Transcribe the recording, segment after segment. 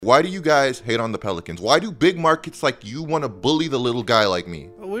Why do you guys hate on the Pelicans? Why do big markets like you want to bully the little guy like me?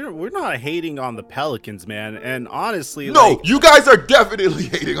 We're not hating on the Pelicans, man. And honestly, you guys are definitely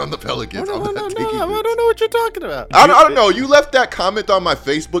hating on the Pelicans. No, I don't know what you're talking about. I don't know. You left that comment on my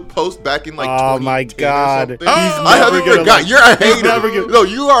Facebook post back in like 2010 oh my god, I haven't forgot. You're a hater. No,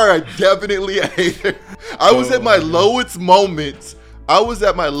 you are definitely a hater. I was at my lowest moments. I was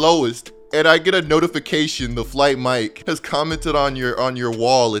at my lowest. And I get a notification the Flight Mike has commented on your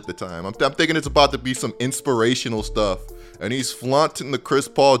wall at the time. I'm thinking it's about to be some inspirational stuff. And he's flaunting the Chris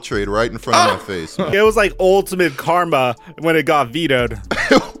Paul trade right in front of my face. It was like ultimate karma when it got vetoed.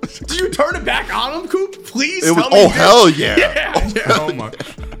 Did you turn it back on him, Coop? Please it was, tell me. Oh, hell yeah. Yeah. Oh, my.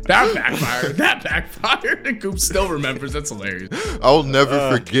 That backfired. That backfired. And Coop still remembers. That's hilarious. I'll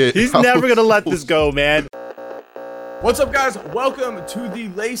never forget. He's never going to let this go, man. What's up, guys? Welcome to the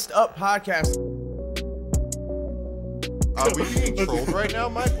Laced Up Podcast. Are we being trolled right now,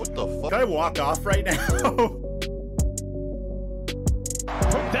 Mike? What the fuck? Can I walk off right now? Put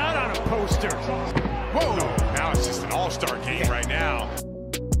that on a poster. Whoa. No, now it's just an all-star game right now.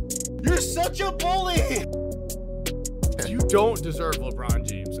 You're such a bully. You don't deserve LeBron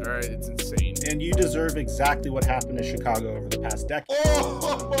James, all right? It's insane. And you deserve exactly what happened to Chicago over the past decade.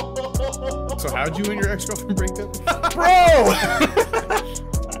 So how'd you and your ex-girlfriend break up? Bro!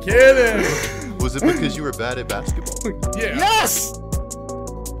 Kidding. Was it because you were bad at basketball? Yeah. Yes!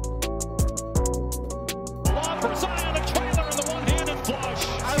 From Zion, a trailer in the one-handed flush.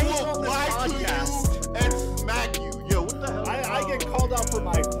 I will lie to you and smack you. Yo, what the hell? I get called out for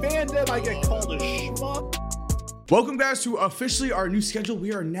my fandom. I get called a schmuck. Welcome, guys, to officially our new schedule.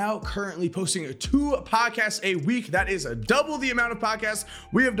 We are now currently posting 2 podcasts a week. That is double the amount of podcasts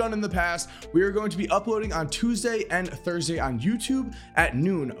we have done in the past. We are going to be uploading on Tuesday and Thursday on YouTube at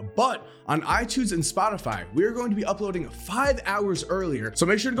noon, but on iTunes and Spotify, we are going to be uploading 5 hours earlier. So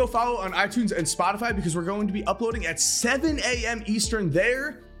make sure to go follow on iTunes and Spotify because we're going to be uploading at 7 a.m. Eastern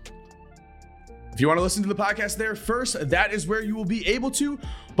there. If you want to listen to the podcast there first, that is where you will be able to.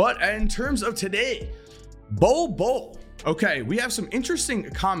 But in terms of today, Bol. Okay, we have some interesting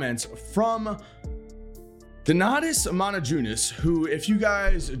comments from Donatas Monojunas, who, if you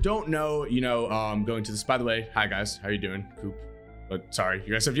guys don't know, going to this. By the way, hi guys, how you doing? Coop. Sorry,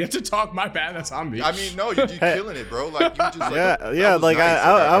 you guys have yet to talk. My bad, that's on me. I mean, no, you're killing it, bro. Like, you just like, yeah, like nice.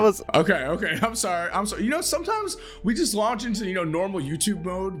 I was. Okay. I'm sorry. Sometimes we just launch into normal YouTube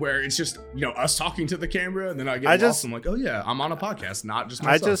mode where it's just us talking to the camera, and then I get lost. I'm like, oh yeah, I'm on a podcast, not just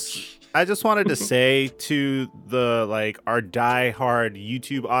myself. I just wanted to say to the our diehard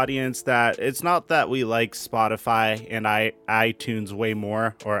YouTube audience that it's not that we like Spotify and iTunes way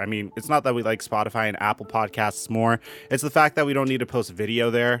more, or I mean, it's not that we like Spotify and Apple Podcasts more. It's the fact that we don't need to post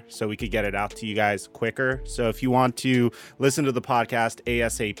video there, so we could get it out to you guys quicker. So if you want to listen to the podcast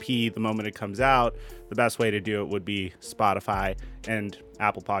ASAP the moment it comes out, the best way to do it would be Spotify and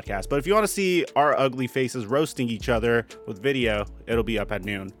Apple Podcasts. But if you want to see our ugly faces roasting each other with video, it'll be up at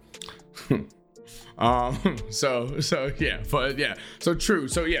noon. Tom,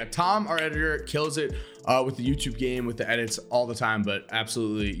 our editor, kills it with the YouTube game, with the edits all the time, but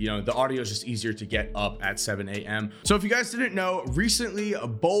absolutely, the audio is just easier to get up at 7 a.m. So if you guys didn't know, recently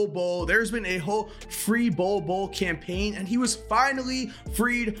Bol, there's been a whole free Bol campaign, and he was finally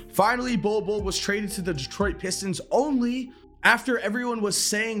freed. Finally, Bol was traded to the Detroit Pistons only after everyone was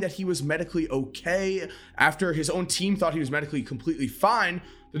saying that he was medically okay, after his own team thought he was medically completely fine.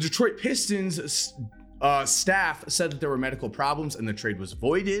 The Detroit Pistons staff said that there were medical problems and the trade was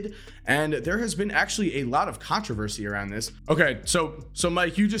voided. And there has been actually a lot of controversy around this. Okay, so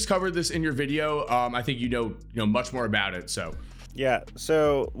Mike, you just covered this in your video. I think you know much more about it. So yeah,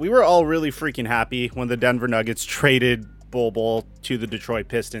 so we were all really freaking happy when the Denver Nuggets traded Bol to the Detroit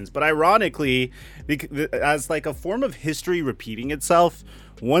Pistons. But ironically, as like a form of history repeating itself,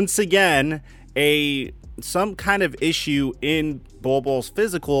 once again, some kind of issue in Bol's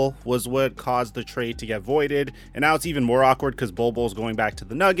physical was what caused the trade to get voided. And now it's even more awkward because Bol's going back to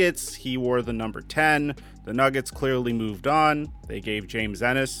the Nuggets. He wore the number 10. The Nuggets clearly moved on. They gave James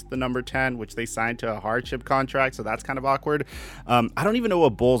Ennis the number 10, which they signed to a hardship contract. So that's kind of awkward. I don't even know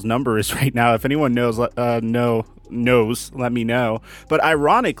what Bol's number is right now. If anyone knows, let me know. But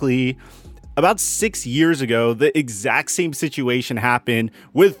ironically, about 6 years ago, the exact same situation happened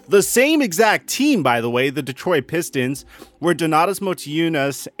with the same exact team, by the way, the Detroit Pistons, where Donatas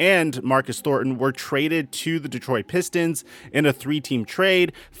Motiejūnas and Marcus Thornton were traded to the Detroit Pistons in a 3-team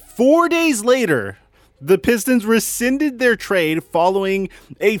trade. 4 days later, The Pistons rescinded their trade following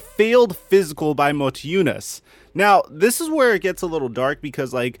a failed physical by Motiejunas. Now, this is where it gets a little dark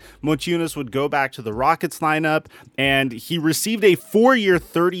because, like, Motiejunas would go back to the Rockets lineup, and he received a 4-year,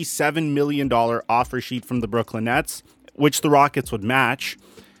 $37 million offer sheet from the Brooklyn Nets, which the Rockets would match.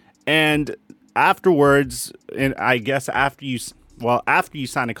 And afterwards, and I guess after you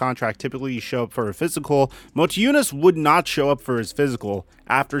sign a contract, typically you show up for a physical. Motiejunas would not show up for his physical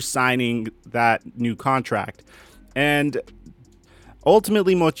after signing that new contract. And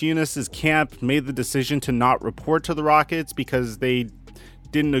ultimately, Motiejunas' camp made the decision to not report to the Rockets because they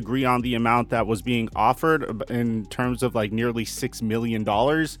didn't agree on the amount that was being offered in terms of like nearly $6 million.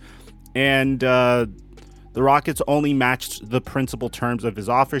 And the Rockets only matched the principal terms of his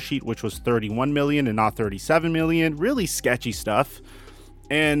offer sheet, which was $31 million and not $37 million. Really sketchy stuff.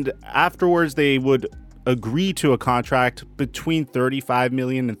 And afterwards, they would agree to a contract between $35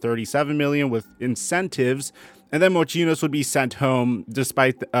 million and $37 million with incentives. And then Motiejunas would be sent home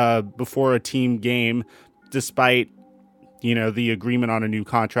before a team game, despite, the agreement on a new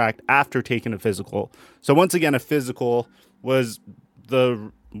contract after taking a physical. So once again, a physical was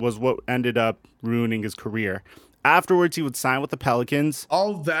what ended up ruining his career. Afterwards, he would sign with the Pelicans.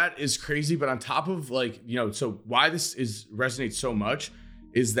 All that is crazy, but on top of so why this resonates so much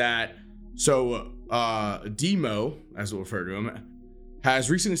is that Demo, as we'll refer to him,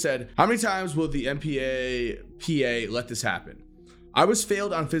 has recently said, how many times will the NPA let this happen? I was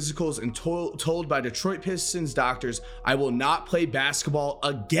failed on physicals and told by Detroit Pistons doctors I will not play basketball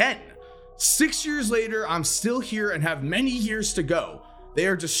again. 6 years later, I'm still here and have many years to go. They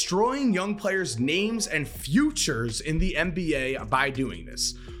are destroying young players' names and futures in the NBA by doing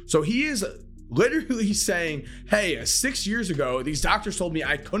this. So he is literally saying, hey, 6 years ago, these doctors told me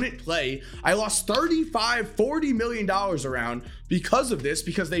I couldn't play. I lost $40 million around because of this,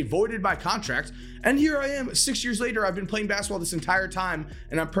 because they voided my contract. And here I am 6 years later. I've been playing basketball this entire time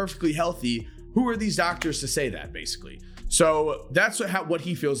and I'm perfectly healthy. Who are these doctors to say that, basically? So that's what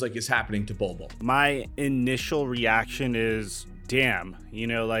he feels like is happening to Bol Bol. My initial reaction is, damn,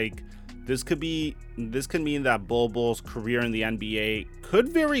 this could mean that Bol Bol's career in the NBA could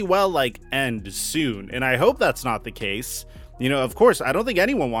very well end soon. And I hope that's not the case. Of course, I don't think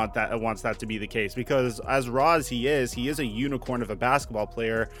anyone wants that to be the case, because as raw as he is a unicorn of a basketball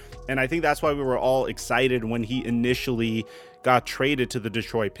player. And I think that's why we were all excited when he initially got traded to the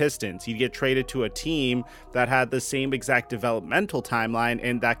Detroit Pistons. He'd get traded to a team that had the same exact developmental timeline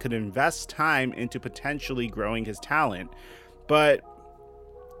and that could invest time into potentially growing his talent. But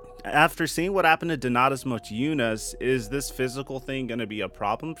after seeing what happened to Donatas Motiejunas, is this physical thing going to be a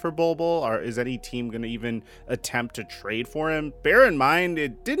problem for Bol Bol, or is any team going to even attempt to trade for him? Bear in mind,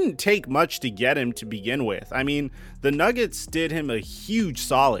 it didn't take much to get him to begin with. I mean, the Nuggets did him a huge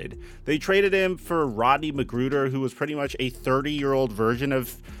solid. They traded him for Rodney McGruder, who was pretty much a 30-year-old version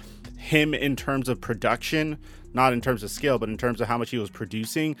of him in terms of production. Not in terms of skill, but in terms of how much he was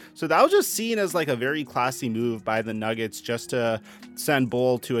producing. So that was just seen as a very classy move by the Nuggets, just to send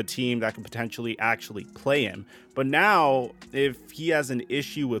Bol to a team that could potentially actually play him. But now, if he has an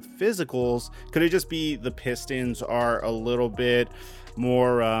issue with physicals, could it just be the Pistons are a little bit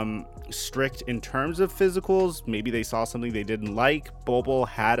more strict in terms of physicals? Maybe they saw something they didn't like. Bol Bol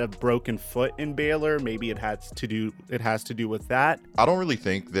had a broken foot in Baylor. Maybe it has to do with that. I don't really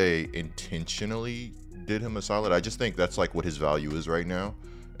think they intentionally did him a solid. I just think that's what his value is right now.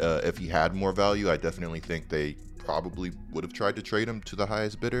 If he had more value, I definitely think they probably would have tried to trade him to the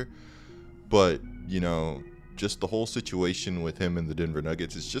highest bidder. But, just the whole situation with him and the Denver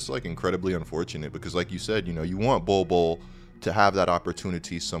Nuggets is just incredibly unfortunate, because like you said, you want Bol Bol to have that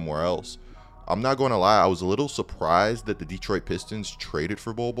opportunity somewhere else. I'm not going to lie, I was a little surprised that the Detroit Pistons traded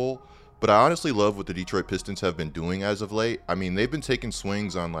for Bol Bol, but I honestly love what the Detroit Pistons have been doing as of late. I mean, they've been taking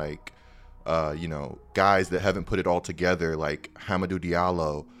swings on guys that haven't put it all together, like Hamidou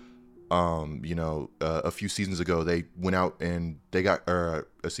Diallo. A few seasons ago, they went out and they got,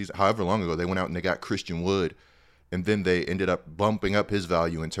 however long ago, they went out and they got Christian Wood, and then they ended up bumping up his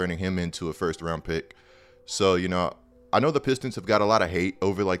value and turning him into a first-round pick. So, I know the Pistons have got a lot of hate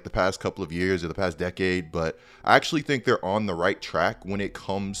over the past couple of years or the past decade, but I actually think they're on the right track when it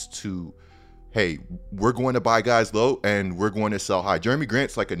comes to, hey, we're going to buy guys low and we're going to sell high. Jeremy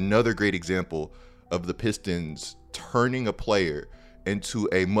Grant's another great example of the Pistons turning a player into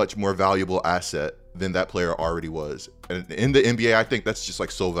a much more valuable asset than that player already was. And in the NBA, I think that's just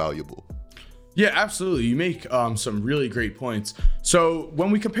so valuable. Yeah, absolutely. You make some really great points. So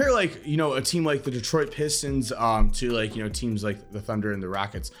when we compare a team like the Detroit Pistons to teams like the Thunder and the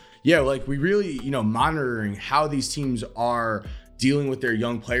Rockets, yeah, we really monitoring how these teams are dealing with their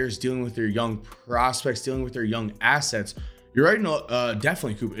young players, dealing with their young prospects, dealing with their young assets. You're right,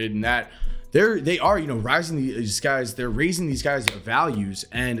 definitely, Coop, in that they are, raising these guys. They're raising these guys' values,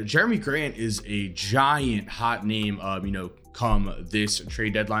 and Jeremy Grant is a giant hot name. Come this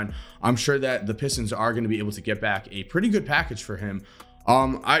trade deadline, I'm sure that the Pistons are going to be able to get back a pretty good package for him.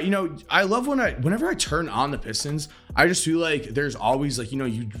 I love whenever I turn on the Pistons, I just feel like there's always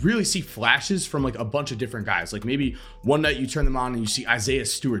you really see flashes from like a bunch of different guys. Like maybe one night you turn them on and you see Isaiah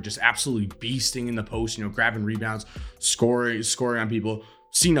Stewart just absolutely beasting in the post, grabbing rebounds, scoring on people.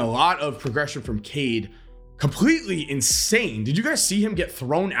 Seen a lot of progression from Cade. Completely insane. Did you guys see him get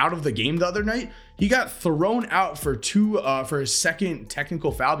thrown out of the game the other night? He got thrown out for his second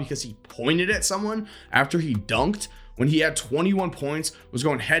technical foul because he pointed at someone after he dunked. When he had 21 points, was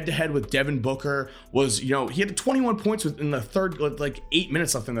going head to head with Devin Booker, he had 21 points in the third, like 8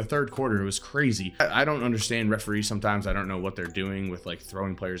 minutes left in the third quarter. It was crazy. I don't understand referees sometimes. I don't know what they're doing with like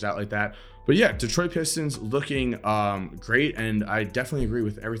throwing players out like that. But yeah, Detroit Pistons looking great. And I definitely agree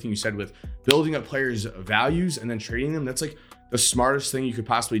with everything you said with building up players' values and then trading them. That's like the smartest thing you could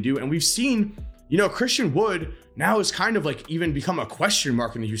possibly do. And we've seen, Christian Wood now is kind of like even become a question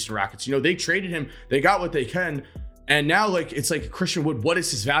mark in the Houston Rockets. They traded him. They got what they can. And now, it's like Christian Wood, what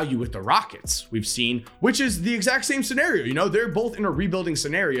is his value with the Rockets? We've seen, which is the exact same scenario. They're both in a rebuilding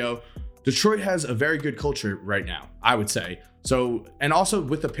scenario. Detroit has a very good culture right now, I would say. So, and also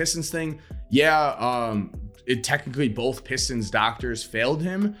with the Pistons thing, it technically both Pistons doctors failed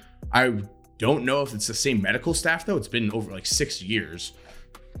him. I don't know if it's the same medical staff, though. It's been over like 6 years.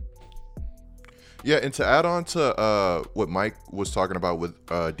 Yeah, and to add on to what Mike was talking about with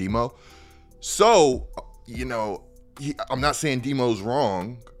Demo. So, I'm not saying Demo's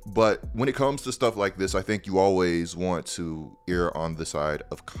wrong, but when it comes to stuff like this, I think you always want to err on the side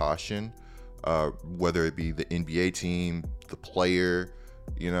of caution, whether it be the NBA team, the player,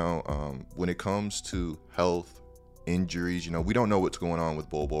 when it comes to health, injuries, we don't know what's going on with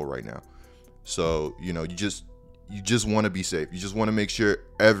Bol Bol right now. So, you just want to be safe. You just want to make sure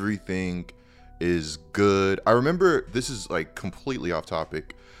everything is good. I remember, this is like completely off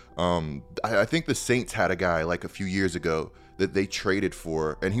topic. I think the Saints had a guy like a few years ago that they traded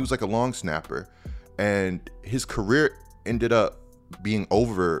for, and he was like a long snapper, and his career ended up being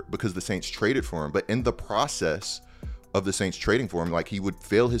over because the Saints traded for him. But in the process of the Saints trading for him, like he would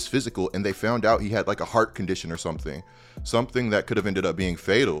fail his physical, and they found out he had like a heart condition or something that could have ended up being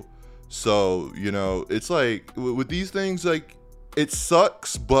fatal. So, it's like with these things, like it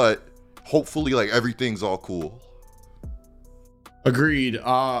sucks, but hopefully like everything's all cool. Agreed.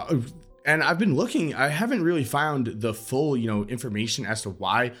 And I've been looking, I haven't really found the full, information as to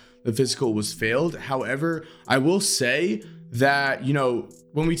why the physical was failed. However, I will say that,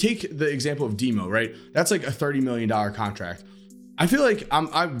 when we take the example of Demo, right, that's like a $30 million contract. I feel like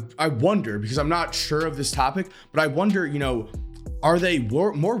I wonder, because I'm not sure of this topic, but I wonder, are they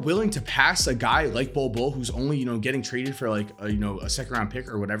more willing to pass a guy like Bol Bol, who's only, getting traded for like, a second round pick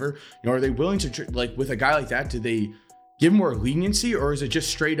or whatever? Are they willing to, with a guy like that, do they give more leniency, or is it just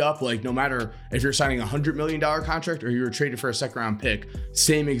straight up like no matter if you're signing a $100 million contract or you're traded for a second round pick,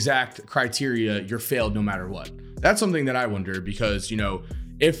 same exact criteria, you're failed no matter what? That's something that I wonder, because,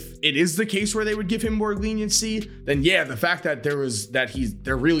 if it is the case where they would give him more leniency, then yeah, the fact that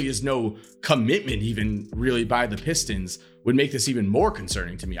there really is no commitment even really by the Pistons would make this even more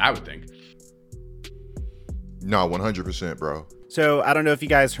concerning to me, I would think. No, 100%, bro. So I don't know if you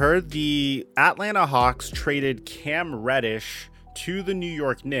guys heard, the Atlanta Hawks traded Cam Reddish to the New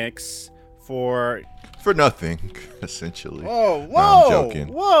York Knicks for nothing, essentially. Whoa! No, I'm joking.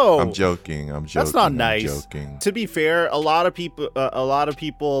 Whoa! I'm joking. That's not nice. To be fair, a lot of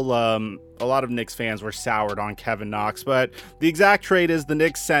Knicks fans were soured on Kevin Knox, but the exact trade is the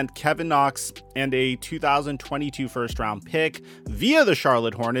Knicks sent Kevin Knox and a 2022 first-round pick via the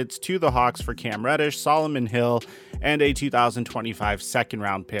Charlotte Hornets to the Hawks for Cam Reddish, Solomon Hill, and a 2025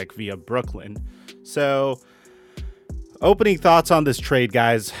 second-round pick via Brooklyn. So, opening thoughts on this trade,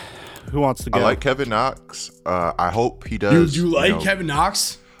 guys. Who wants to go? I like Kevin Knox. I hope he does. You like Kevin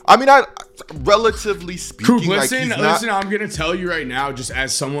Knox? I mean, relatively speaking, Coop, listen, I'm going to tell you right now, just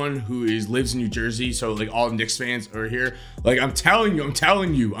as someone who lives in New Jersey, so like all Knicks fans are here, like I'm telling you.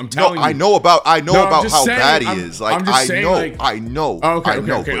 I know about how bad he is. Like I know.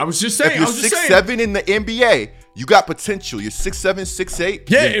 Okay. I was just saying. If you're 6'7" in the NBA, you got potential. You're 6'7", 6'8".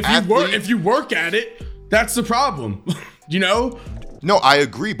 Yeah, if you work at it, that's the problem. No, I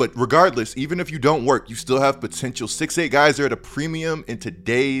agree, but regardless, even if you don't work, you still have potential. 6'8" guys are at a premium in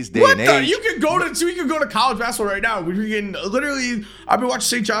today's day and age. You can go to college basketball right now. We can literally. I've been watching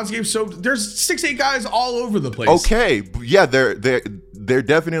St. John's games, so there's 6'8" guys all over the place. Okay, yeah, there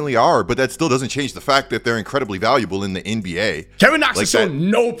definitely are, but that still doesn't change the fact that they're incredibly valuable in the NBA. Kevin Knox has shown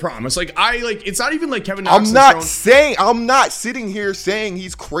no promise. It's not even like Kevin Knox. I'm not sitting here saying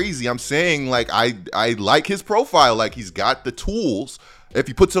he's crazy. I'm saying like I like his profile. Like he's got the tools. If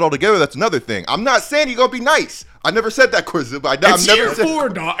he puts it all together, that's another thing. I'm not saying he's gonna be nice. I never said that, Quiz. It's year 4,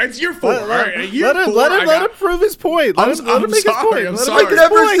 dog. It's year 4. Let him prove his point. Let him make his point. I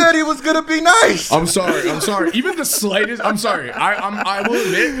never said he was gonna be nice. I'm sorry. Even the slightest. I'm sorry. I will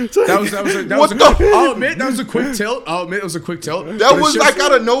admit I'll admit that was a quick tilt. I'll admit it was a quick tilt. That was like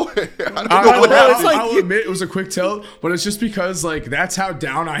out of nowhere. I don't know what happened. I will admit it was a quick tilt, but it's just because like that's how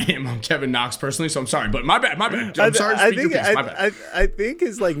down I am on Kevin Knox personally. So I'm sorry, but my bad. I'm sorry. I think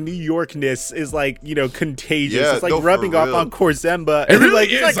his like New Yorkness is like contagious. It's like rubbing off on Korzemba. It really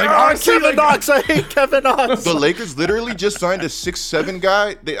is. Honestly, Kevin Knox. I hate Kevin Knox. The Lakers literally just signed a 6'7"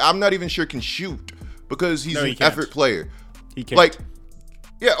 guy that I'm not even sure can shoot because he's an effort player. He can't. Like,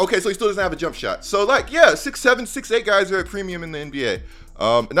 yeah, okay, so he still doesn't have a jump shot. So, like, yeah, 6'7", 6'8" guys are at premium in the NBA.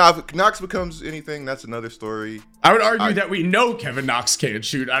 Now, if Knox becomes anything, that's another story. I would argue that we know Kevin Knox can't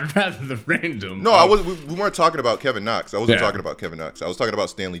shoot. I'd rather the random. No, we weren't talking about Kevin Knox. I wasn't talking about Kevin Knox. I was talking about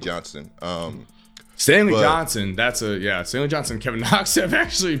Stanley Johnson. Stanley Johnson and Kevin Knox have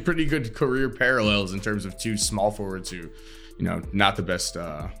actually pretty good career parallels in terms of two small forwards who, not the best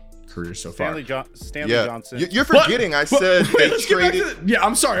career so far. Stanley Johnson. You're forgetting I said they traded.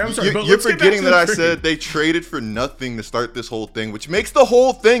 I'm sorry. You're forgetting that I said they traded for nothing to start this whole thing, which makes the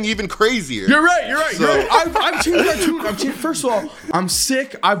whole thing even crazier. You're right. So, I'm changed. First of all, I'm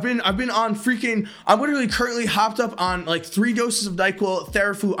sick. I've been on freaking. I'm literally currently hopped up on like 3 doses of NyQuil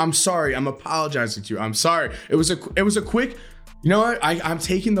Theraflu. I'm sorry. I'm apologizing to you. I'm sorry. It was a quick. You know what? I'm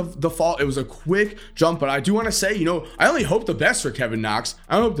taking the fault. It was a quick jump, but I do want to say, I only hope the best for Kevin Knox.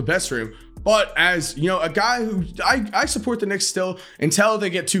 I hope the best for him. But as, a guy who I support the Knicks still until they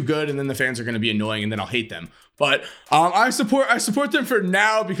get too good and then the fans are going to be annoying and then I'll hate them. But I support them for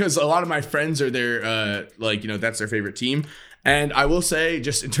now because a lot of my friends are there, that's their favorite team. And I will say,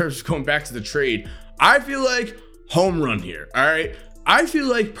 just in terms of going back to the trade, I feel like home run here. All right. I feel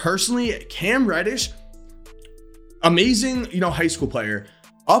like personally, Cam Reddish, amazing, high school player.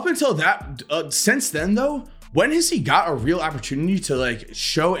 Up until that, since then though, when has he got a real opportunity to like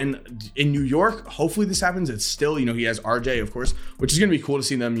show in New York? Hopefully this happens. It's still, he has RJ, of course, which is gonna be cool to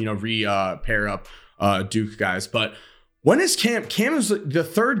see them, pair up Duke guys. But when is Cam? Cam is the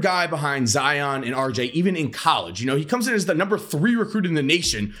third guy behind Zion and RJ, even in college. He comes in as the number 3 recruit in the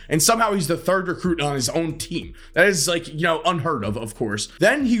nation, and somehow he's the 3rd recruit on his own team. That is unheard of course.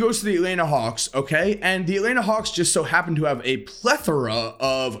 Then he goes to the Atlanta Hawks, okay? And the Atlanta Hawks just so happen to have a plethora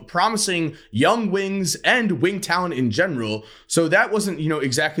of promising young wings and wing talent in general. So that wasn't,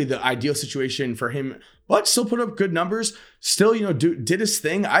 exactly the ideal situation for him, but still put up good numbers. Still, did his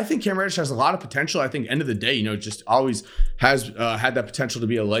thing. I think Cam Reddish has a lot of potential. I think end of the day, just always has had that potential to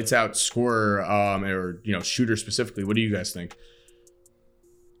be a lights out scorer or shooter specifically. What do you guys think?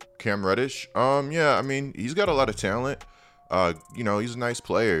 Cam Reddish? Yeah, I mean, he's got a lot of talent. He's a nice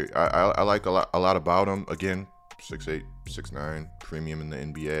player. I like a lot about him. Again, 6'8", 6'9", premium in the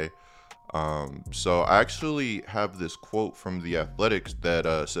NBA. So I actually have this quote from The Athletics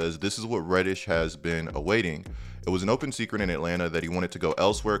that says, "This is what Reddish has been awaiting. It was an open secret in Atlanta that he wanted to go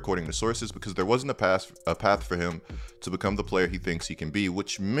elsewhere, according to sources, because there wasn't a path for him to become the player he thinks he can be,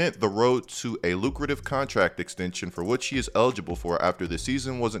 which meant the road to a lucrative contract extension for which he is eligible for after the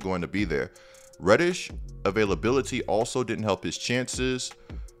season wasn't going to be there. Reddish availability also didn't help his chances."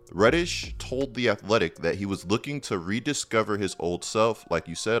 Reddish told The Athletic that he was looking to rediscover his old self, like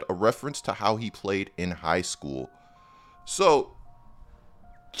you said, a reference to how he played in high school. So,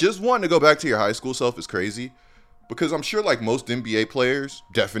 just wanting to go back to your high school self is crazy, because I'm sure like most NBA players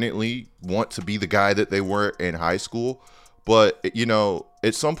definitely want to be the guy that they were in high school. But,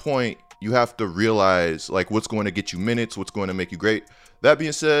 at some point, you have to realize like what's going to get you minutes, what's going to make you great. That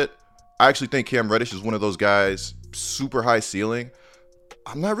being said, I actually think Cam Reddish is one of those guys, super high ceiling.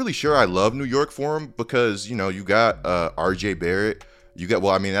 I'm not really sure I love New York for him because, you got RJ Barrett.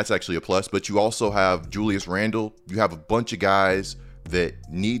 That's actually a plus, but you also have Julius Randle. You have a bunch of guys that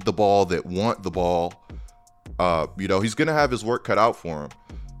need the ball, that want the ball. He's going to have his work cut out for him.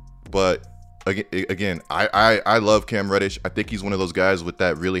 But again, I love Cam Reddish. I think he's one of those guys with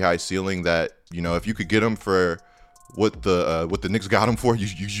that really high ceiling that, if you could get him for what the Knicks got him for,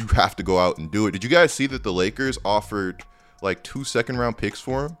 you have to go out and do it. Did you guys see that the Lakers offered like 2 second-round picks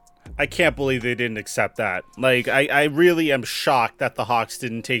for him. I can't believe they didn't accept that. Like, I really am shocked that the Hawks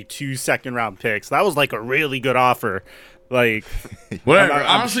didn't take 2 second-round picks. That was like a really good offer. Like, whatever.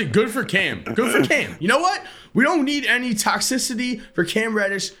 Honestly, good for Cam. Good for Cam. You know what? We don't need any toxicity for Cam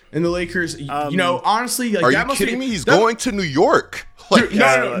Reddish and the Lakers. Honestly, like, are you kidding me? He's going to New York. Like,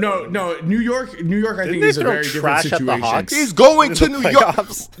 dude, no. New York, I think is a very different situation. He's going to New York.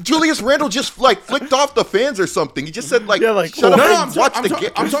 Julius Randle just flicked off the fans or something. He just said shut up and watch the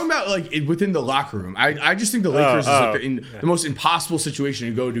game. I'm talking about within the locker room. I just think the Lakers is in the most impossible situation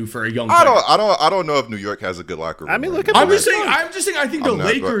to go to for a young player. I don't know if New York has a good locker room. I mean, look at. I'm just saying. I think the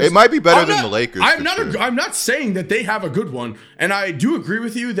Lakers. It might be better than the Lakers. I'm not saying that they have a good one, and I do agree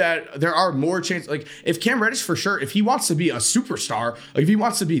with you that there are more chances. Like, if Cam Reddish, for sure, if he wants to be a superstar, like if he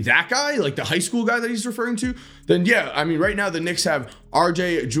wants to be that guy, like the high school guy that he's referring to, then yeah, I mean, right now the Knicks have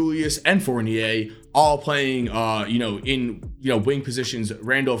RJ, Julius, and Fournier all playing, in wing positions.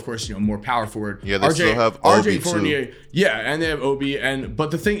 Randall, of course, more power forward. Yeah, they still have Obi Fournier. Too. Yeah, and they have Obi.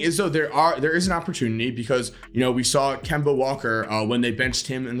 But the thing is, though, there is an opportunity because we saw Kemba Walker when they benched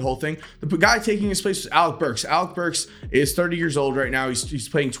him and the whole thing. The guy taking his place was Alec Burks. Alec Burks is 30 years old right now. He's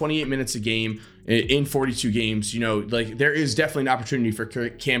playing 28 minutes a game in 42 games. There is definitely an opportunity for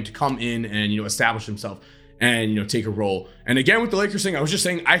Cam to come in and establish himself and take a role. And again, with the Lakers thing, I was just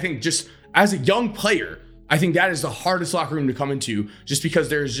saying, I think just as a young player, I think that is the hardest locker room to come into, just because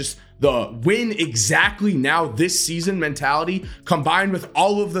there's just the win exactly now this season mentality, combined with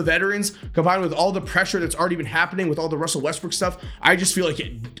all of the veterans, combined with all the pressure that's already been happening with all the Russell Westbrook stuff. I just feel like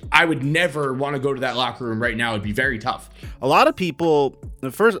I would never want to go to that locker room right now. It'd be very tough. A lot of people,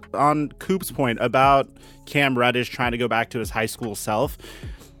 first on Coop's point about Cam Reddish trying to go back to his high school self,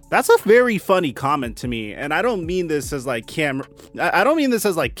 that's a very funny comment to me. And I don't mean this as like Cam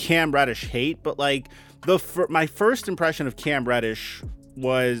Reddish hate, but like my first impression of Cam Reddish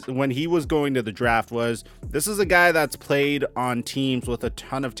was when he was going to the draft was, this is a guy that's played on teams with a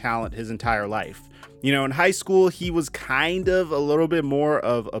ton of talent his entire life. In high school, he was kind of a little bit more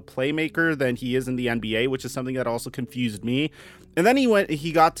of a playmaker than he is in the NBA, which is something that also confused me. And then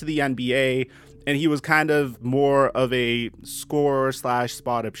he got to the NBA and he was kind of more of a scorer /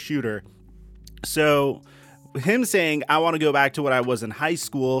 spot up shooter. So him saying, I want to go back to what I was in high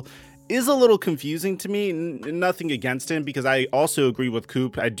school is a little confusing to me. Nothing against him, because I also agree with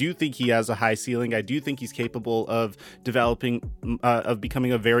Coop. I do think he has a high ceiling. I do think he's capable of becoming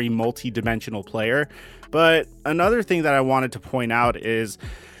a very multi-dimensional player. But another thing that I wanted to point out is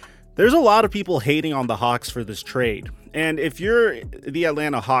there's a lot of people hating on the Hawks for this trade. And if you're the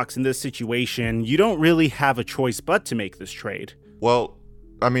Atlanta Hawks in this situation, you don't really have a choice but to make this trade. Well,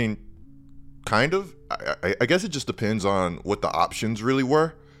 I mean, kind of. I guess it just depends on what the options really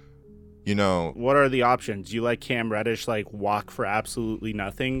were. What are the options? You let Cam Reddish walk for absolutely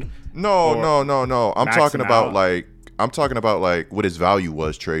nothing? No. I'm talking about what his value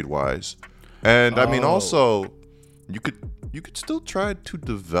was trade wise. And I mean, also you could still try to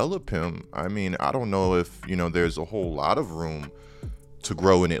develop him. I mean, I don't know if there's a whole lot of room to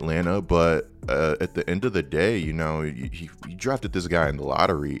grow in Atlanta, but at the end of the day, you drafted this guy in the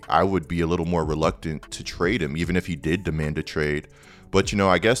lottery. I would be a little more reluctant to trade him, even if he did demand a trade. But,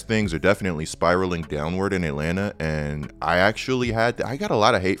 I guess things are definitely spiraling downward in Atlanta. And I got a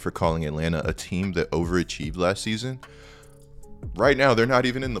lot of hate for calling Atlanta a team that overachieved last season. Right now, they're not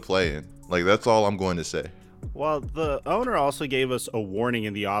even in the play-in. That's all I'm going to say. Well, the owner also gave us a warning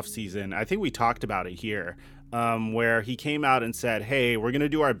in the offseason. I think we talked about it here, where he came out and said, hey, we're going to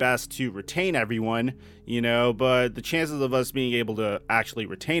do our best to retain everyone, but the chances of us being able to actually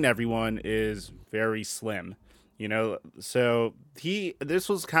retain everyone is very slim. So this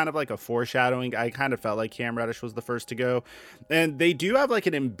was kind of like a foreshadowing. I kind of felt like Cam Reddish was the first to go, and they do have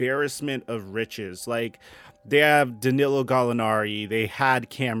an embarrassment of riches. They have Danilo Gallinari, they had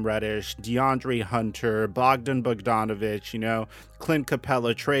Cam Reddish, DeAndre Hunter, Bogdan Bogdanovic, Clint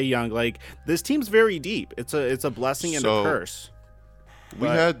Capella, Trae Young. This team's very deep. It's a blessing and a curse. We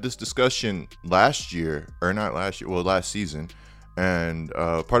had this discussion last season, and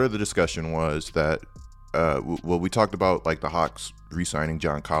part of the discussion was that we talked about the Hawks re-signing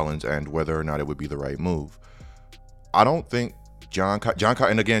John Collins and whether or not it would be the right move. I don't think John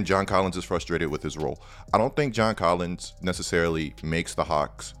Collins is frustrated with his role. I don't think John Collins necessarily makes the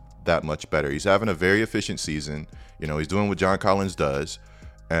Hawks that much better. He's having a very efficient season. He's doing what John Collins does.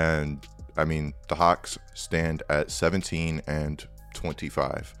 And I mean, the Hawks stand at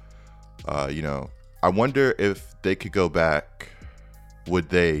 17-25. I wonder if they could go back. Would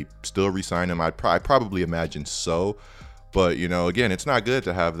they still re-sign him? I probably imagine so. But, again, it's not good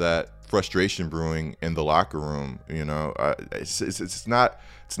to have that frustration brewing in the locker room. You know, it's not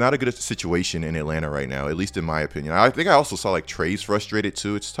a good situation in Atlanta right now, at least in my opinion. I think I also saw like Trey's frustrated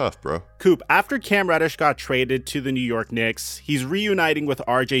too. It's tough, bro. Coop, after Cam Reddish got traded to the New York Knicks, he's reuniting with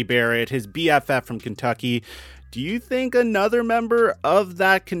RJ Barrett, his BFF from Kentucky. Do you think another member of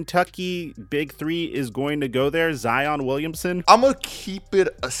that Kentucky Big Three is going to go there, Zion Williamson? I'm going to keep it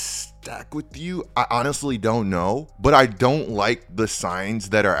a stack with you. I honestly don't know, but I don't like the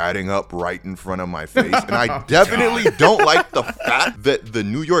signs that are adding up right in front of my face. And I definitely don't like the fact that the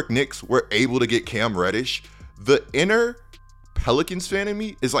New York Knicks were able to get Cam Reddish. The inner Pelicans fan in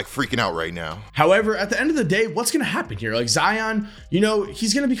me is like freaking out right now. However, at the end of the day, what's going to happen here? Like Zion, you know,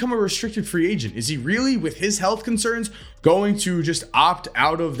 he's going to become a restricted free agent. Is he really, with his health concerns, going to just opt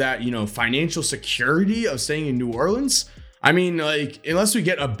out of that, you know, financial security of staying in New Orleans? I mean, like, unless we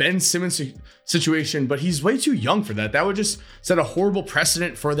get a Ben Simmons situation, but he's way too young for that. That would just set a horrible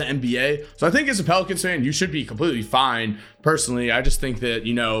precedent for the NBA. So I think as a Pelicans fan, you should be completely fine. Personally, I just think that,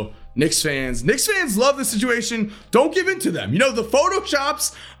 you know, Knicks fans love the situation. Don't give in to them. You know, the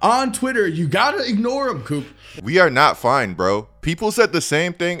Photoshops on Twitter, you got to ignore them, Coop. We are not fine, bro. People said the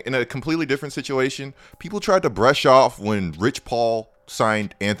same thing in a completely different situation. People tried to brush off when Rich Paul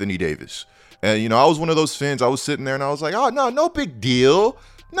signed Anthony Davis. And, you know, I was one of those fans. I was sitting there and I was like, oh, no big deal.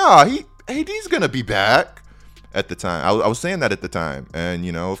 No, he's going to be back at the time. I was saying that at the time. And,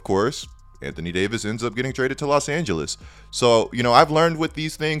 you know, of course, Anthony Davis ends up getting traded to Los Angeles. So, you know, I've learned with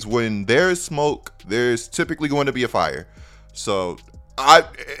these things, when there's smoke, there's typically going to be a fire. So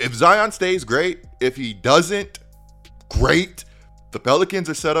if Zion stays, great. If he doesn't, great. The Pelicans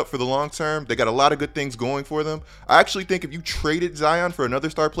are set up for the long term. They got a lot of good things going for them. I actually think if you traded Zion for another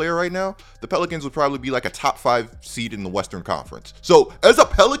star player right now, the Pelicans would probably be like a top 5 seed in the Western Conference. So as a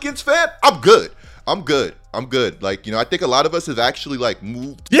Pelicans fan, I'm good. Like, you know, I think a lot of us have actually like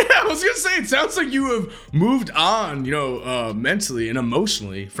moved. Yeah, I was gonna say, it sounds like you have moved on, you know, mentally and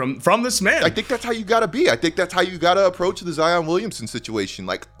emotionally from this man. I think that's how you gotta be. I think that's how you gotta approach the Zion Williamson situation.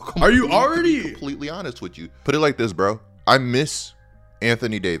 Like, are you already, to be completely honest with you? Put it like this, bro. I miss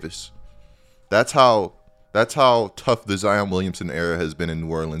Anthony Davis. That's how tough the Zion Williamson era has been in New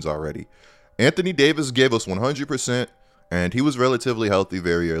Orleans already. Anthony Davis gave us 100%, and he was relatively healthy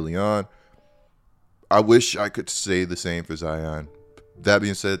very early on. I wish I could say the same for Zion. That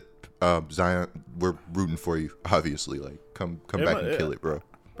being said, Zion, we're rooting for you. Obviously, like come back and kill it, bro.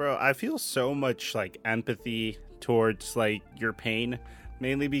 Bro, I feel so much like empathy towards like your pain,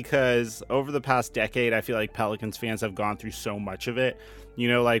 mainly because over the past decade, I feel like Pelicans fans have gone through so much of it. You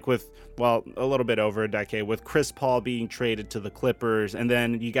know, like a little bit over a decade with Chris Paul being traded to the Clippers, and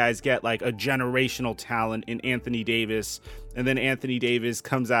then you guys get like a generational talent in Anthony Davis, and then Anthony Davis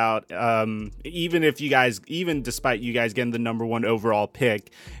comes out, even despite you guys getting the number 1 overall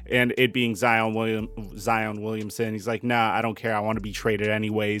pick and it being Zion Williamson, he's like, nah, I don't care, I want to be traded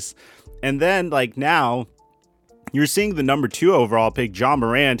anyways. And then like now, you're seeing the number 2 overall pick, Ja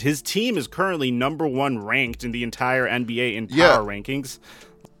Morant. His team is currently number 1 ranked in the entire NBA in power rankings.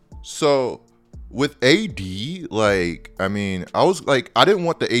 So with AD, like, I mean, I didn't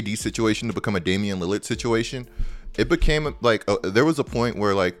want the AD situation to become a Damian Lillard situation. It became like, there was a point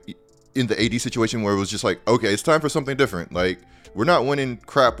where like in the AD situation where it was just like, okay, it's time for something different. Like, we're not winning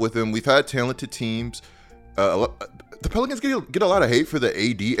crap with him. We've had talented teams. The Pelicans get a lot of hate for the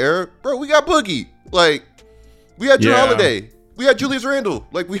AD era. Bro, we got Boogie. Like, we had Drew Holiday. We had Julius Randle.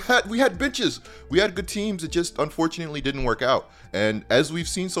 Like, we had benches. We had good teams. It just unfortunately didn't work out. And as we've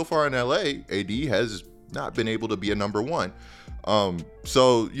seen so far in LA, AD has not been able to be a number 1.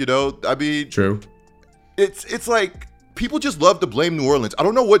 So, you know, I mean, true. It's like people just love to blame New Orleans. I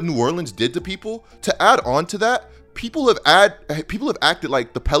don't know what New Orleans did to people. To add on to that, people have acted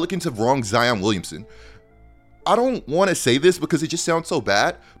like the Pelicans have wronged Zion Williamson. I don't want to say this because it just sounds so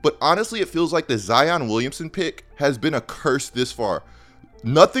bad, but honestly, it feels like the Zion Williamson pick has been a curse this far.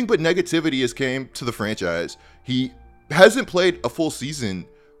 Nothing but negativity has came to the franchise. He hasn't played a full season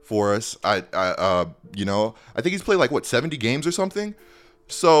for us. You know, I think he's played like 70 games or something.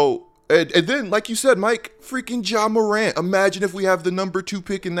 So, and then like you said, Mike, freaking Ja Morant. Imagine if we have the number 2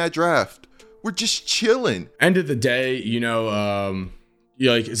 pick in that draft. We're just chilling. End of the day, you know,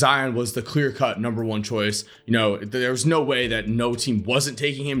 like Zion was the clear-cut number 1 choice. You know, there was no way that no team wasn't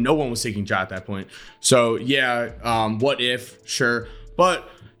taking him. No one was taking Ja at that point. So yeah, what if? Sure, but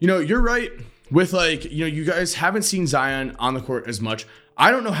you know, you're right with like, you know, you guys haven't seen Zion on the court as much.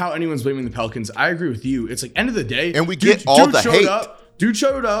 I don't know how anyone's blaming the Pelicans. I agree with you. It's like end of the day, and we get all the hate. Dude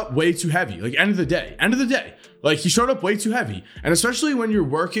showed up way too heavy. Like end of the day. Like he showed up way too heavy. And especially when you're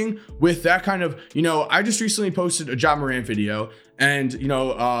working with that kind of, you know, I just recently posted a Ja Morant video And, you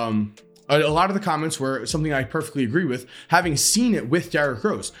know, a lot of the comments were something I perfectly agree with, having seen it with Derrick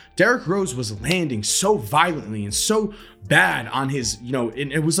Rose. Derrick Rose was landing so violently and so bad on his, you know,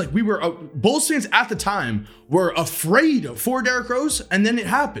 and it was like we were, Bulls fans at the time were afraid for Derrick Rose, and then it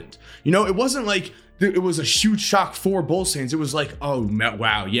happened. You know, it wasn't like it was a huge shock for Bulls fans. It was like, oh,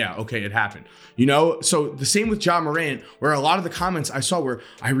 wow, yeah, okay, it happened. You know, so the same with Ja Morant, where a lot of the comments I saw were,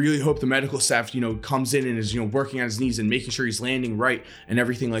 I really hope the medical staff, you know, comes in and is, you know, working on his knees and making sure he's landing right and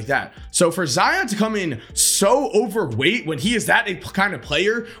everything like that. So for Zion to come in so overweight when he is that kind of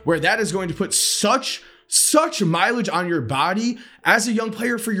player where that is going to put such mileage on your body as a young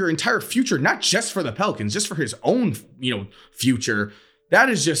player for your entire future, not just for the Pelicans, just for his own, you know, future. That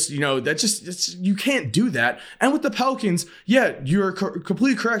is just, you know, you can't do that. And with the Pelicans, yeah, you're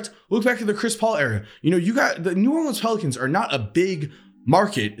completely correct. Look back at the Chris Paul era. You know, you got the New Orleans Pelicans are not a big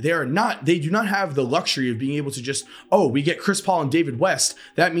market. They do not have the luxury of being able to just, oh, we get Chris Paul and David West.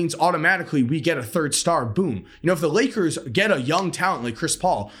 That means automatically we get a third star. Boom. You know, if the Lakers get a young talent like Chris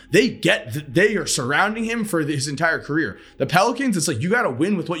Paul, they are surrounding him for his entire career. The Pelicans, it's like, you got to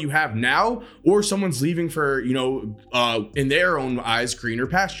win with what you have now, or someone's leaving for, you know, in their own eyes, greener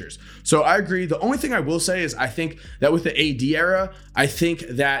pastures. So I agree. The only thing I will say is I think that with the AD era, I think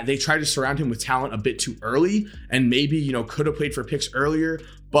that they tried to surround him with talent a bit too early, and maybe, you know, could have played for picks earlier.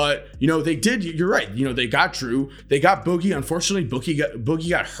 But, you know, they did. You're right. You know, they got Drew. They got Boogie. Unfortunately, Boogie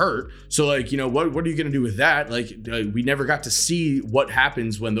got hurt. So, like, you know, what are you going to do with that? Like, we never got to see what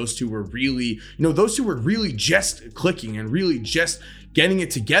happens when those two were really, just clicking and really just getting it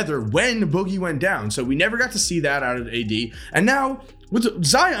together when Boogie went down. So we never got to see that out of AD. And now with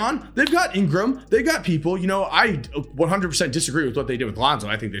Zion, they've got Ingram, they've got people. You know, I 100% disagree with what they did with Lonzo.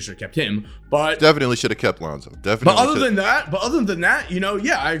 I think they should have kept him, but definitely should have kept Lonzo. Definitely. But other than that, you know,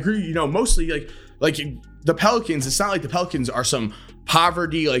 yeah, I agree. You know, mostly like the Pelicans. It's not like the Pelicans are some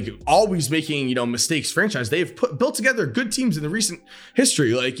poverty, like always making, you know, mistakes franchise. They have built together good teams in the recent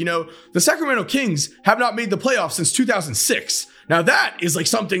history. Like, you know, the Sacramento Kings have not made the playoffs since 2006. Now that is like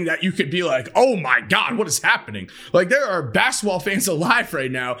something that you could be like, oh my God, what is happening? Like, there are basketball fans alive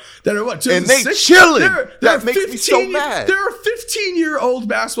right now that are what? And they chilling. That makes me so mad. There are 15-year-old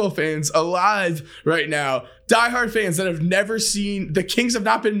basketball fans alive right now. Diehard fans that have never seen, the Kings have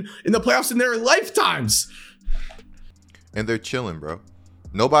not been in the playoffs in their lifetimes. And they're chilling, bro.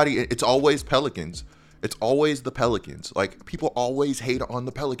 Nobody, it's always Pelicans. It's always the Pelicans. Like, people always hate on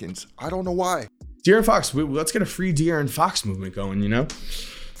the Pelicans. I don't know why. De'Aaron Fox, let's get a free De'Aaron Fox movement going, you know?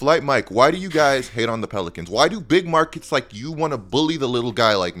 Flight Mike, why do you guys hate on the Pelicans? Why do big markets like you want to bully the little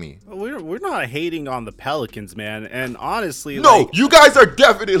guy like me? We're not hating on the Pelicans, man. And honestly, no, you guys are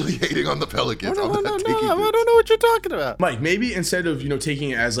definitely hating on the Pelicans. No, I don't know what you're talking about. Mike, maybe instead of, you know,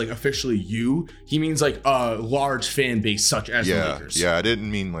 taking it as like officially you, he means like a large fan base such as the Lakers. Yeah, I didn't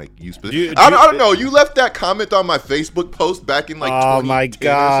mean like you specifically. I don't know. You left that comment on my Facebook post back in like 2010 my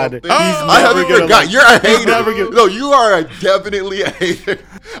God. I haven't forgot. You're a hater. No, you are definitely a hater.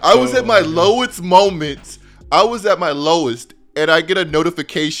 I was at my lowest moments. I was at my lowest, and I get a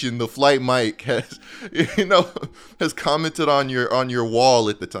notification. The Flight Mike has commented on your wall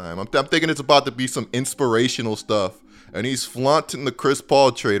at the time. I'm thinking it's about to be some inspirational stuff, and he's flaunting the Chris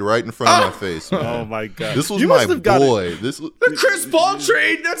Paul trade right in front of my face. Man. Oh my God! This was my boy. The Chris Paul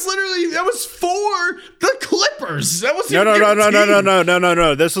trade. That was for the Clippers. That was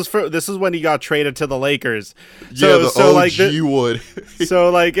no. This is when he got traded to the Lakers. So, the OG would. So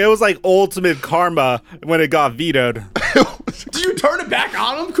like it was like ultimate karma when it got vetoed. Do you turn it back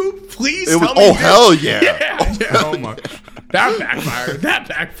on him, Coop? Please tell me. Oh hell yeah! Yeah. Oh my. That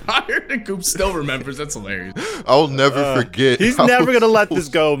backfired. And Coop still remembers. That's hilarious. I'll never forget. He's never gonna let this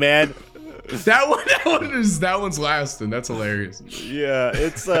go, man. That one's lasting. That's hilarious. Yeah,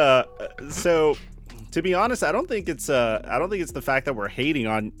 it's so. To be honest, I don't think it's the fact that we're hating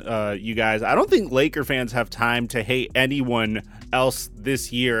on you guys. I don't think Laker fans have time to hate anyone else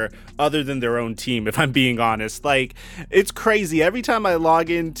this year other than their own team, if I'm being honest. Like, it's crazy. Every time I log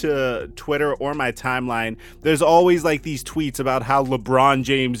into Twitter or my timeline, there's always like these tweets about how LeBron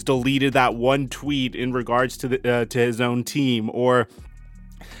James deleted that one tweet in regards to his own team, or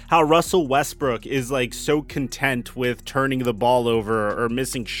how Russell Westbrook is like so content with turning the ball over or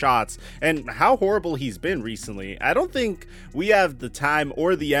missing shots, and how horrible he's been recently. I don't think we have the time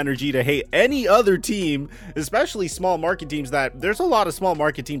or the energy to hate any other team, especially small market teams. That there's a lot of small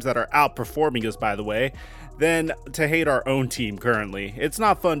market teams that are outperforming us, by the way, than to hate our own team currently. It's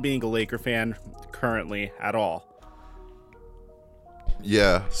not fun being a Laker fan currently at all.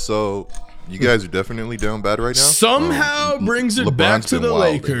 Yeah, so You guys are definitely down bad right now. Somehow brings it back to the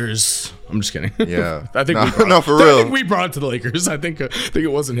wild. Lakers. I'm just kidding. Yeah. I think for real. I think we brought it to the Lakers. I think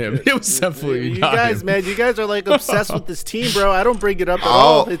it wasn't him. It was definitely You not guys, him. man, you guys are like obsessed with this team, bro. I don't bring it up at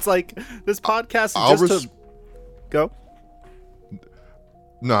all. It's like this podcast is just to go.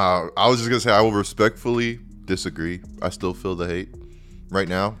 Nah, I was just gonna say I will respectfully disagree. I still feel the hate right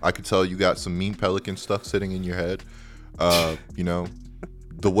now. I could tell you got some mean Pelican stuff sitting in your head. You know,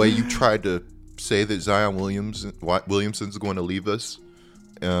 the way you tried to say that Zion Williamson's going to leave us.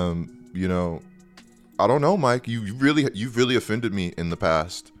 You know, I don't know, Mike. You've really offended me in the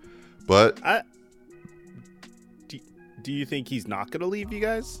past. But do you think he's not going to leave you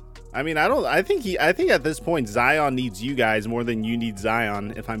guys? I mean, I think at this point Zion needs you guys more than you need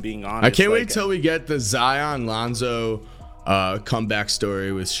Zion, if I'm being honest. I can't wait till we get the Zion Lonzo comeback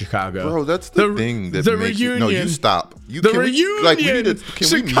story with Chicago. Bro, that's the thing that the makes reunion. No, you stop. Reunion. We need to, can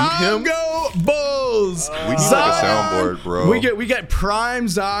Chicago we meet him? Bulls. We need like a soundboard, bro. We get prime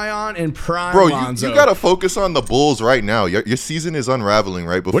Zion and prime Bro, Lonzo. you gotta focus on the Bulls right now. Your season is unraveling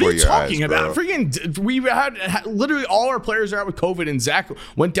right before your eyes. What are you talking about? Bro. Freaking, we had literally all our players are out with COVID, and Zach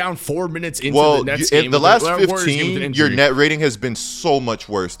went down 4 minutes into the Nets game. In the last 15, your net rating has been so much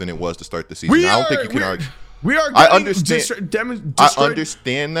worse than it was to start the season. I don't think you can argue. We are. I understand. I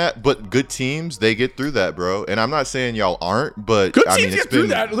understand that, but good teams, they get through that, bro. And I'm not saying y'all aren't, but good teams get through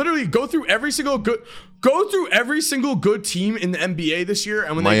that. Literally, go through every single good team in the NBA this year,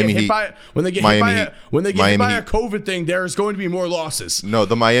 and when they get hit by a COVID thing, there's going to be more losses. No,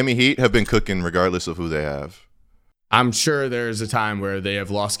 the Miami Heat have been cooking regardless of who they have. I'm sure there's a time where they have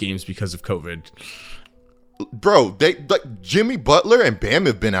lost games because of COVID. Bro, Jimmy Butler and Bam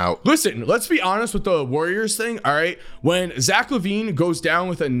have been out. Listen, let's be honest with the Warriors thing. All right, when Zach LaVine goes down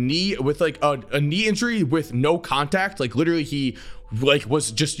with a knee injury with no contact, like literally he was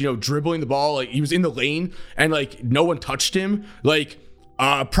just dribbling the ball, like he was in the lane and like no one touched him, like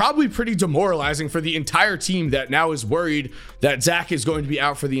probably pretty demoralizing for the entire team that now is worried that Zach is going to be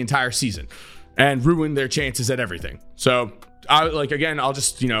out for the entire season and ruin their chances at everything. So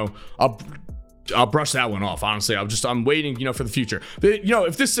I'll brush that one off. Honestly, I'm waiting, for the future. But,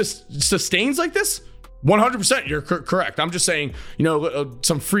 if this sustains like this, 100% you're correct. I'm just saying,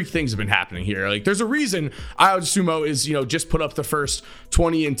 some freak things have been happening here. Like there's a reason Ayo Dosunmu is, just put up the first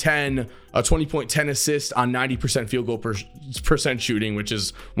 20 and 10, 20.10 assists on 90% field goal percent shooting, which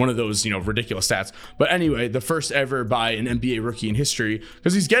is one of those, ridiculous stats. But anyway, the first ever by an NBA rookie in history,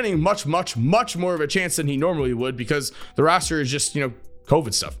 because he's getting much, much, much more of a chance than he normally would because the roster is just,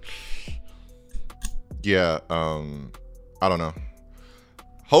 COVID stuff. Yeah, I don't know.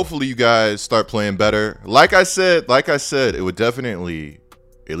 Hopefully you guys start playing better. Like I said, it would definitely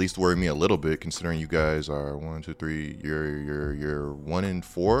at least worry me a little bit considering you guys are 1, 2, 3. You're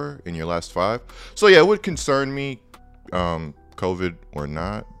 1-4 in your last 5. So yeah, it would concern me, COVID or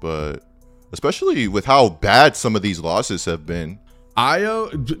not, but especially with how bad some of these losses have been.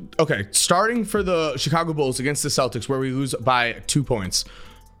 Okay, starting for the Chicago Bulls against the Celtics, where we lose by 2 points.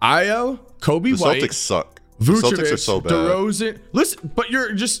 Ayo, Kobe White. The Celtics suck. Vucevic, the Celtics are so bad. DeRozan. Listen, but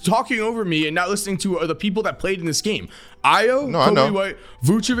you're just talking over me and not listening to the people that played in this game. Ayo, Kobe White,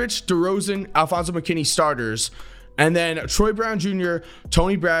 Vucevic, DeRozan, Alfonso McKinney starters, and then Troy Brown Jr.,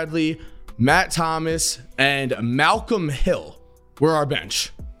 Tony Bradley, Matt Thomas, and Malcolm Hill were our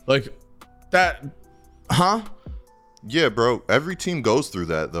bench. Like that, huh? Yeah, bro. Every team goes through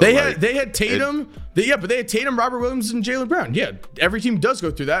that, though. They had Tatum. But they had Tatum, Robert Williams, and Jaylen Brown. Yeah, every team does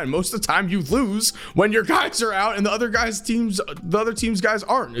go through that, and most of the time you lose when your guys are out and the other team's guys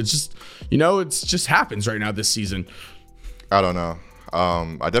aren't. It's just, it's just happens right now this season. I don't know.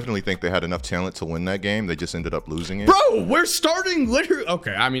 I definitely think they had enough talent to win that game. They just ended up losing it. Bro, we're starting literally.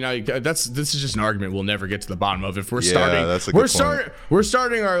 Okay, I mean, this is just an argument we'll never get to the bottom of. If we're starting, that's a good point. We're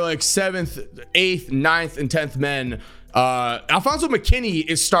starting our 7th, 8th, 9th, and 10th men. Alfonso McKinney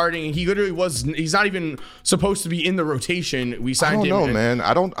is starting. He literally he's not even supposed to be in the rotation. We signed him. I don't know,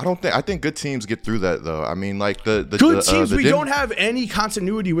 man. I think good teams get through that though. I mean, like the good teams, we don't have any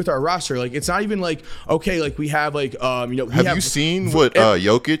continuity with our roster. Like it's not even like, okay, like we have like, have you seen what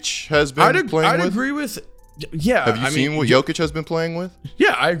Jokic has been playing with? I'd agree with. Yeah. Have you seen what Jokic has been playing with?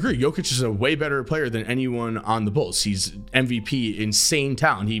 Yeah, I agree. Jokic is a way better player than anyone on the Bulls. He's MVP, insane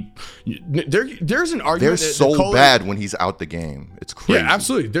talent. There's an argument they're so bad when he's out the game. It's crazy. Yeah,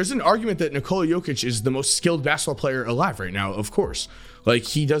 absolutely. There's an argument that Nikola Jokic is the most skilled basketball player alive right now, of course. Like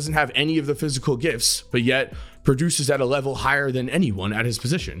he doesn't have any of the physical gifts, but yet produces at a level higher than anyone at his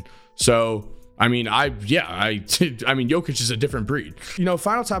position. So I mean, Jokic is a different breed.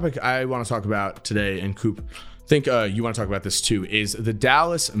 Final topic I want to talk about today, and Coop, think you want to talk about this too, is the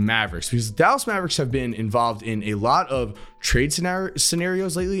Dallas Mavericks, because the Dallas Mavericks have been involved in a lot of trade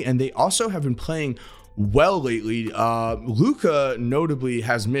scenarios lately, and they also have been playing well lately. Luka notably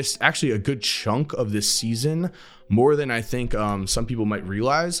has missed actually a good chunk of this season, more than I think some people might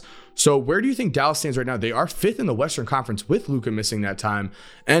realize. So where do you think Dallas stands right now? They are 5th in the Western Conference with Luka missing that time,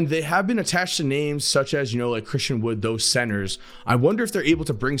 and they have been attached to names such as, like Christian Wood, those centers. I wonder if they're able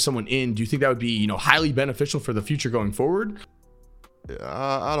to bring someone in. Do you think that would be, highly beneficial for the future going forward?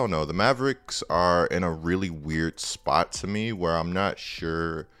 I don't know. The Mavericks are in a really weird spot to me where I'm not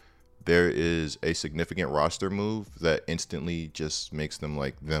sure there is a significant roster move that instantly just makes them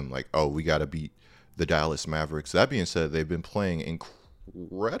like, oh, we got to beat the Dallas Mavericks. That being said, they've been playing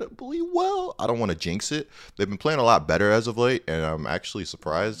incredibly well. I don't want to jinx it. They've been playing a lot better as of late, and I'm actually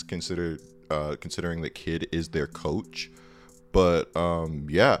surprised considering that Kidd is their coach. But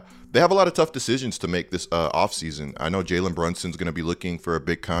yeah, they have a lot of tough decisions to make this offseason. I know Jalen Brunson's going to be looking for a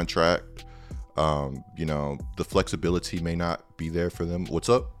big contract. The flexibility may not be there for them. What's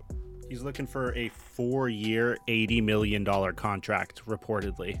up? He's looking for a 4-year, $80 million contract,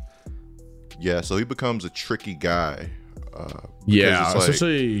 reportedly. Yeah, so he becomes a tricky guy.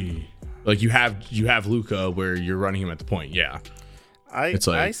 Especially like you have Luka where you're running him at the point. Yeah, I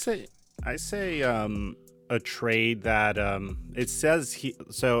say a trade that it says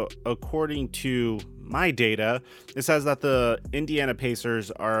so according to my data, it says that the Indiana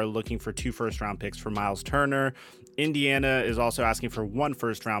Pacers are looking for 2 first-round picks for Miles Turner. Indiana is also asking for 1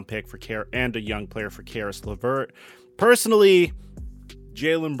 first-round pick for and a young player for Caris LeVert. Personally,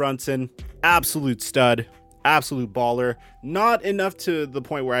 Jalen Brunson, absolute stud, absolute baller. Not enough to the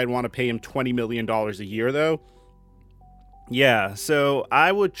point where I'd want to pay him $20 million a year, though. Yeah, so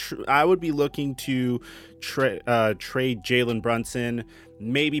I would be looking to trade Jalen Brunson,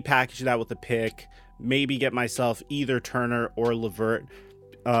 maybe package that with a pick, maybe get myself either Turner or LeVert.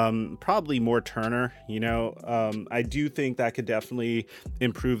 Probably more Turner. I do think that could definitely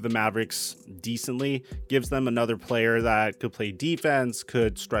improve the Mavericks decently. Gives them another player that could play defense,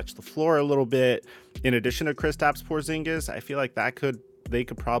 could stretch the floor a little bit. In addition to Kristaps Porzingis, I feel like they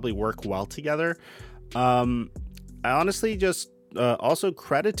could probably work well together. I honestly just also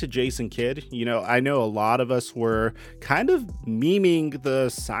credit to Jason Kidd. I know a lot of us were kind of memeing the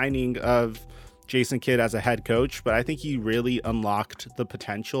signing of Jason Kidd as a head coach, but I think he really unlocked the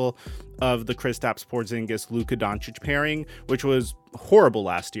potential of the Kristaps Porzingis Luka Doncic pairing, which was horrible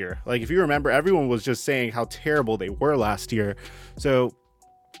last year. Like, if you remember, everyone was just saying how terrible they were last year. So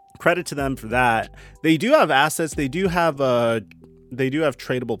credit to them for that. They do have assets. They do have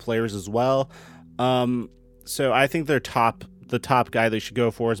tradable players as well. So I think the top guy they should go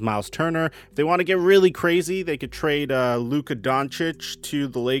for is Miles Turner. If they want to get really crazy, they could trade Luka Doncic to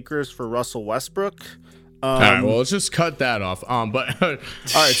the Lakers for Russell Westbrook. All right, well, let's just cut that off. All right,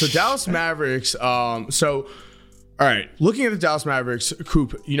 so Dallas Mavericks. All right, looking at the Dallas Mavericks,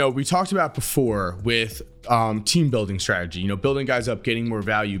 Coop, we talked about before with team building strategy, building guys up, getting more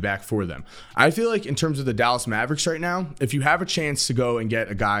value back for them. I feel like in terms of the Dallas Mavericks right now, if you have a chance to go and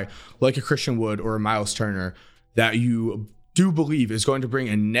get a guy like a Christian Wood or a Miles Turner that you do believe is going to bring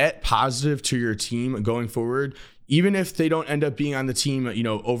a net positive to your team going forward, even if they don't end up being on the team,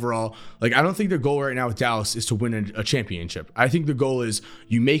 overall, like, I don't think the goal right now with Dallas is to win a championship. I think the goal is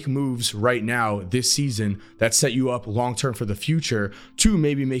you make moves right now this season that set you up long-term for the future to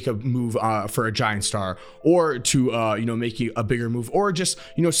maybe make a move for a giant star, or to, make a bigger move, or just,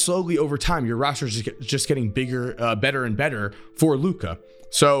 slowly over time, your roster is just getting bigger, better and better for Luka.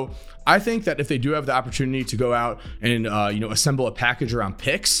 So I think that if they do have the opportunity to go out and, assemble a package around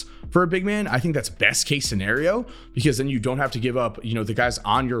picks for a big man, I think that's best case scenario, because then you don't have to give up, the guys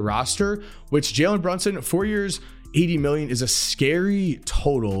on your roster, which Jalen Brunson, 4 years, $80 million is a scary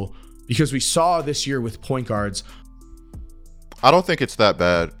total, because we saw this year with point guards. I don't think it's that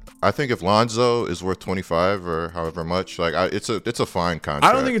bad. I think if Lonzo is worth 25 or however much, it's a fine contract.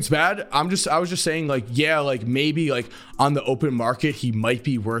 I don't think it's bad. I was just saying, maybe on the open market he might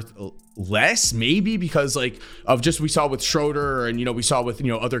be worth less, maybe because of just we saw with Schroeder and we saw with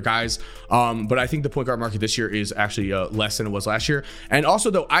other guys. But I think the point guard market this year is actually less than it was last year. And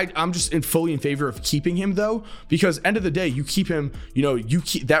also though, I'm just fully in favor of keeping him though, because end of the day you keep him.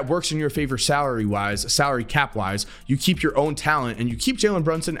 That works in your favor salary cap wise. You keep your own talent and you keep Jalen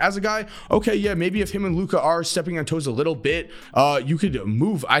Brunson as a guy. Okay, yeah, maybe if him and Luka are stepping on toes a little bit, you could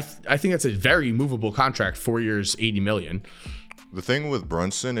move. I think that's a very movable contract. 4 years, $80 million. The thing with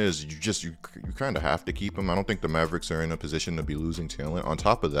Brunson is you kind of have to keep him. I don't think the Mavericks are in a position to be losing talent. On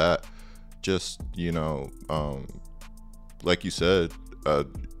top of that, just, like you said,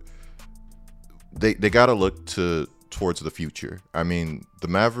 they got to look towards the future. I mean, the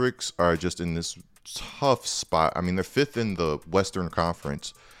Mavericks are just in this tough spot. I mean, they're 5th in the Western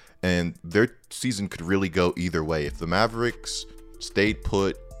Conference, and their season could really go either way. If the Mavericks stayed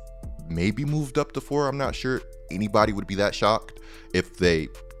put, maybe moved up to 4, I'm not sure anybody would be that shocked. If they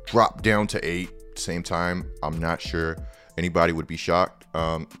dropped down to 8 same time, I'm not sure anybody would be shocked.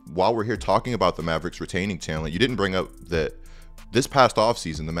 While we're here talking about the Mavericks retaining talent, you didn't bring up that this past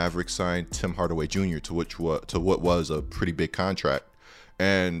offseason, the Mavericks signed Tim Hardaway Jr. to what was a pretty big contract.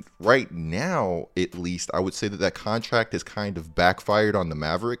 And right now, at least, I would say that contract has kind of backfired on the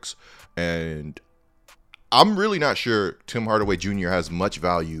Mavericks. And I'm really not sure Tim Hardaway Jr. has much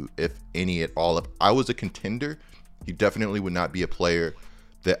value, if any at all. If I was a contender, he definitely would not be a player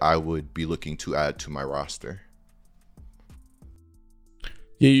that I would be looking to add to my roster.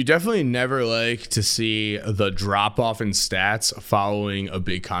 Yeah, you definitely never like to see the drop off in stats following a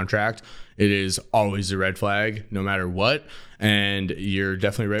big contract. It is always a red flag, no matter what. And you're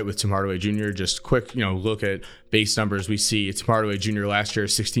definitely right with Tim Hardaway Jr. Just quick, look at base numbers. We see Tim Hardaway Jr. last year,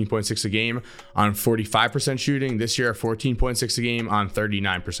 16.6 a game on 45% shooting. This year, 14.6 a game on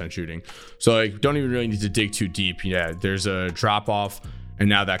 39% shooting. So don't even really need to dig too deep. Yeah, there's a drop off, and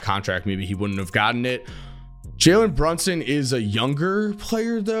now that contract, maybe he wouldn't have gotten it. Jalen Brunson is a younger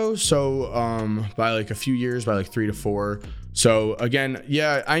player though, so by a few years, by 3 to 4. So again,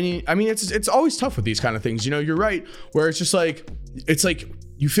 yeah, I mean it's always tough with these kind of things. You're right, where it's just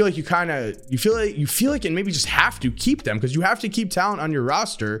you feel like and maybe just have to keep them because you have to keep talent on your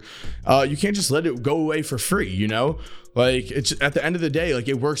roster. You can't just let it go away for free, it's at the end of the day,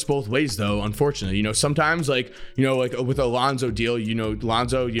 it works both ways though, unfortunately. Sometimes with a Lonzo deal,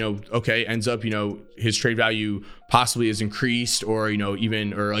 Lonzo, okay, ends up, his trade value possibly is increased, or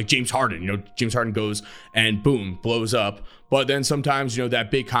or James Harden, James Harden goes and boom, blows up. But then sometimes,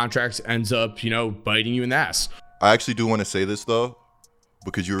 that big contract ends up, biting you in the ass. I actually do want to say this though,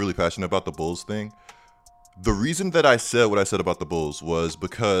 because you're really passionate about the Bulls thing. The reason that I said what I said about the Bulls was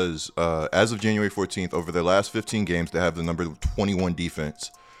because as of January 14th, over their last 15 games, they have the number 21 defense.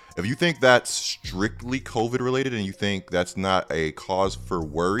 If you think that's strictly COVID related and you think that's not a cause for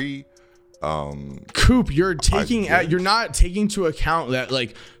worry, Coop, you're not taking into account that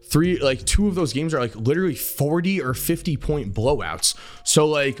 2 of those games are literally 40 or 50 point blowouts.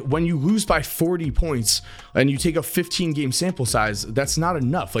 So when you lose by 40 points and you take a 15 game sample size, that's not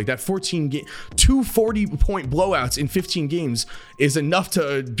enough. That 2 40 point blowouts in 15 games is enough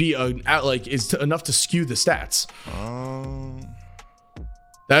to be enough to skew the stats.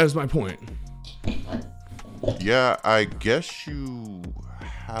 That is my point. Yeah, I guess you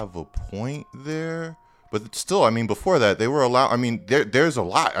have a point there. But still, before that, they were allowed. There's a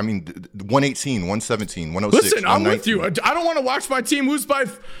lot. 118, 117, 106. Listen, I'm with you. I don't want to watch my team lose by.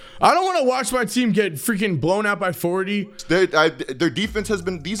 I don't want to watch my team get freaking blown out by 40. Their defense has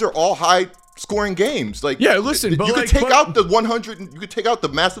been. These are all high scoring games. Yeah, listen, but you could take out the 100. You could take out the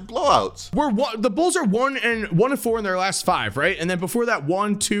massive blowouts. The Bulls are 1-4 in their last 5, right? And then before that,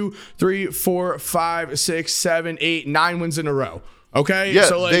 1, 2, 3, 4, 5, 6, 7, 8, 9 wins in a row. Okay, yeah,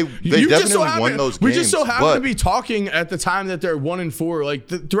 so they definitely won those games. We just so happen to be talking at the time that they're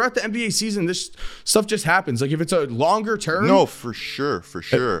 1-4. Throughout the NBA season, this stuff just happens. If it's a longer term, no, for sure.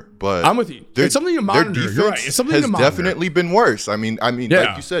 But I'm with you. It's something to monitor. You're right. It's something to monitor. Definitely been worse. Like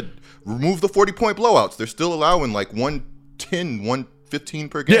you said, remove the 40-point blowouts. They're still allowing 110, 115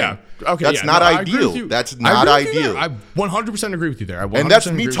 per game. Yeah. Okay. That's not ideal. That's not ideal. I 100% agree with you there. And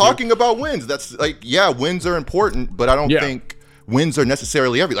that's me talking about wins. That's wins are important, but I don't think wins are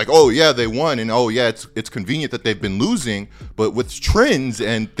necessarily everything. They won, and it's convenient that they've been losing. But with trends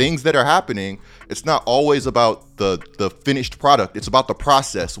and things that are happening, it's not always about the finished product. It's about the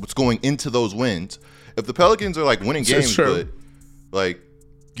process, what's going into those wins. If the Pelicans are winning games, but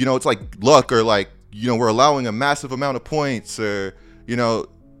it's luck, or we're allowing a massive amount of points, or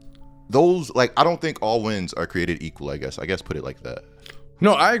those I don't think all wins are created equal. I guess put it like that.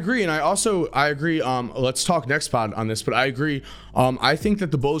 No, I agree. And I agree. Let's talk next pod on this, but I agree. I think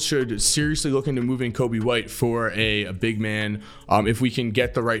that the Bulls should seriously look into moving Kobe White for a big man. If we can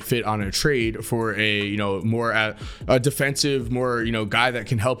get the right fit on a trade for more a defensive, more, guy that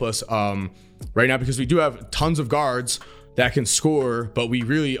can help us right now, because we do have tons of guards that can score, but we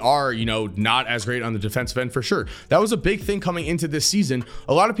really are, not as great on the defensive end for sure. That was a big thing coming into this season.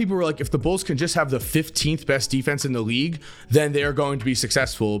 A lot of people were if the Bulls can just have the 15th best defense in the league, then they are going to be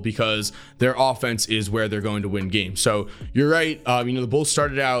successful because their offense is where they're going to win games. So you're right. The Bulls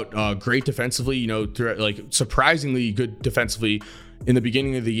started out great defensively, surprisingly good defensively in the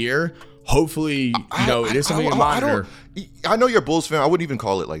beginning of the year. hopefully, it is something to monitor. I know you're a Bulls fan. I wouldn't even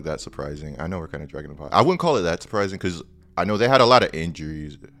call it like that surprising. I know we're kind of dragging the pot. I wouldn't call it that surprising because I know they had a lot of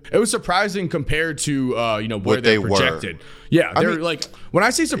injuries. It was surprising compared to where they projected. Yeah, they're like, when I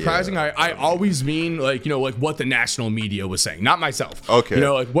say surprising, I always mean like what the national media was saying, not myself. Okay.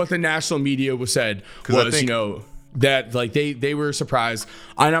 Like what the national media was said was that like they were surprised,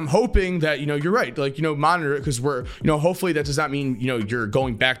 and I'm hoping that you're right, like monitor it, because we're hopefully that does not mean you're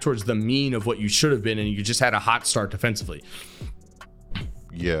going back towards the mean of what you should have been and you just had a hot start defensively.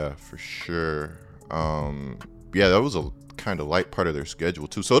 Yeah, for sure. That was a kind of light part of their schedule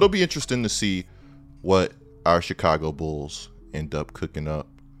too, so it'll be interesting to see what our Chicago Bulls end up cooking up.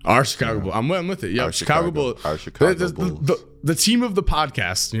 Our Chicago Bulls. I'm with it. Yeah, Chicago Bulls. Our Chicago Bulls. The team of the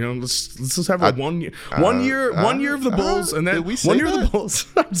podcast. Let's just have one year of the Bulls, and then 1 year of the Bulls.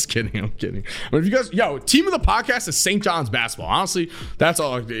 I'm just kidding. But if you guys, team of the podcast is St. John's basketball. Honestly, that's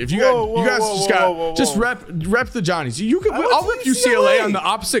all. If you guys just rep the Johnnies. I'll rep UCLA on the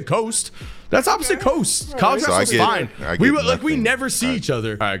opposite coast. That's opposite coast. College basketball is fine. We never see each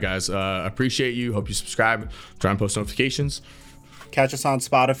other. All right, guys. Appreciate you. Hope you subscribe. Try and post notifications. Catch us on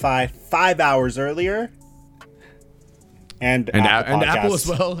Spotify 5 hours earlier. And Apple as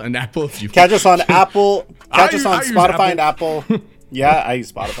well. And Apple if you catch us on Apple. Catch us on Spotify and Apple. Yeah, I use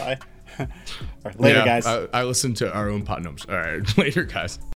Spotify. Later, guys. I listen to our own pod notes. All right, later, guys.